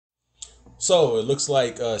So it looks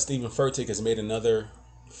like Stephen Furtick has made another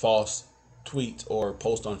false tweet or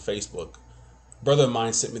post on Facebook. A brother of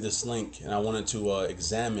mine sent me this link, and I wanted to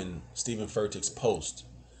examine Stephen Furtick's post.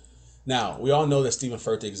 Now, we all know that Stephen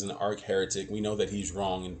Furtick is an arch heretic. We know that he's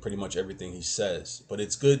wrong in pretty much everything he says, but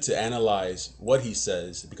it's good to analyze what he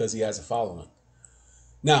says because he has a following.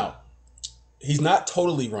 Now, he's not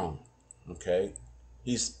totally wrong, okay?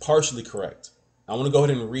 He's partially correct. I want to go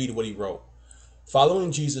ahead and read what he wrote.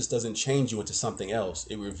 Following Jesus doesn't change you into something else.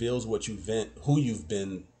 It reveals what you've been, who you've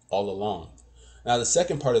been all along. Now, the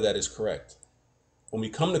second part of that is correct. When we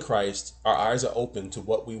come to Christ, our eyes are open to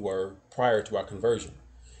what we were prior to our conversion.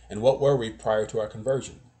 And what were we prior to our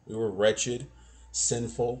conversion? We were wretched,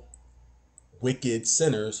 sinful, wicked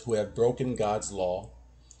sinners who have broken God's law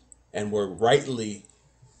and were rightly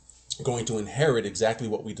going to inherit exactly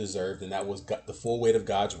what we deserved, and that was the full weight of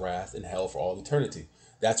God's wrath in hell for all eternity.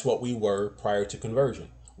 That's what we were prior to conversion.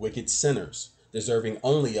 Wicked sinners, deserving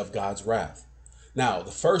only of God's wrath. Now,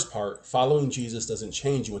 the first part, following Jesus doesn't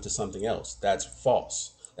change you into something else. That's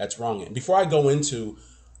false. That's wrong. And before I go into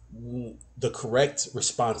the correct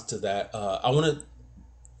response to that, I want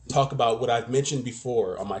to talk about what I've mentioned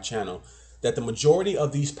before on my channel, that the majority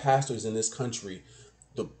of these pastors in this country,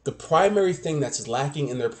 the primary thing that's lacking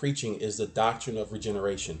in their preaching is the doctrine of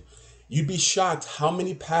regeneration. You'd be shocked how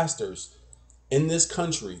many pastors in this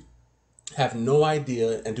country have no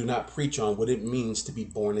idea and do not preach on what it means to be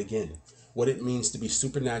born again, what it means to be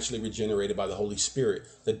supernaturally regenerated by the Holy Spirit.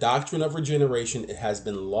 The doctrine of regeneration, it has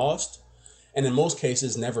been lost and in most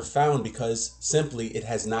cases never found because simply it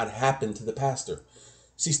has not happened to the pastor.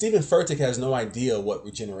 See, Stephen Furtick has no idea what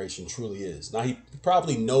regeneration truly is. Now, he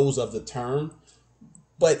probably knows of the term,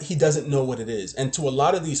 but he doesn't know what it is. And to a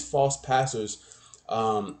lot of these false pastors,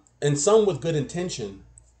 and some with good intention,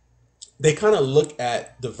 they kind of look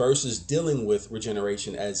at the verses dealing with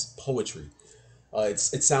regeneration as poetry. It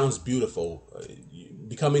sounds beautiful,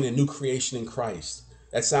 becoming a new creation in Christ.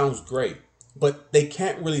 That sounds great, but they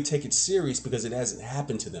can't really take it serious because it hasn't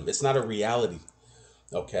happened to them. It's not a reality,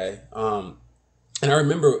 okay? And I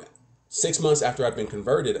remember 6 months after I'd been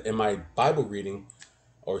converted in my Bible reading,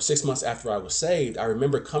 or 6 months after I was saved, I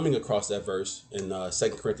remember coming across that verse in 2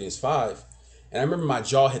 Corinthians 5, and I remember my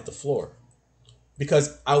jaw hit the floor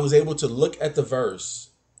because I was able to look at the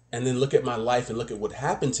verse and then look at my life and look at what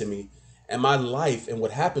happened to me, and my life and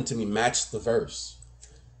what happened to me matched the verse.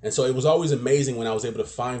 And so it was always amazing when I was able to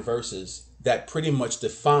find verses that pretty much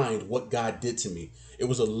defined what God did to me. It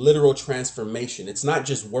was a literal transformation. It's not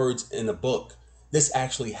just words in a book. This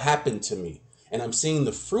actually happened to me, and I'm seeing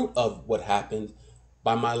the fruit of what happened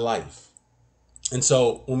by my life. And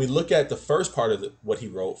so when we look at the first part of what he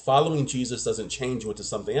wrote, following Jesus doesn't change you into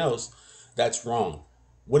something else, that's wrong.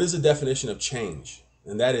 What is the definition of change?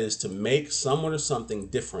 And that is to make someone or something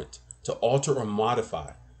different, to alter or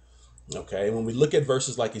modify. Okay, when we look at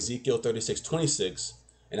verses like Ezekiel 36:26,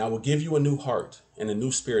 and I will give you a new heart and a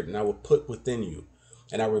new spirit, and I will put within you,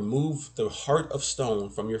 and I remove the heart of stone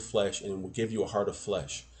from your flesh and will give you a heart of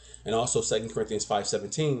flesh. And also 2 Corinthians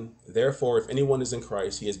 5:17, therefore, if anyone is in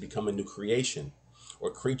Christ, he has become a new creation or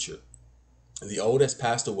creature. The old has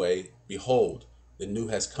passed away. Behold, the new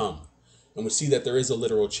has come. And we see that there is a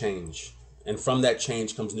literal change. And from that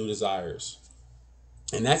change comes new desires.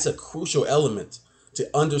 And that's a crucial element to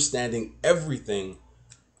understanding everything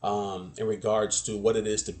in regards to what it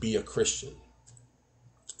is to be a Christian.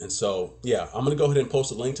 And so, yeah, I'm going to go ahead and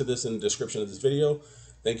post a link to this in the description of this video.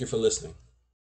 Thank you for listening.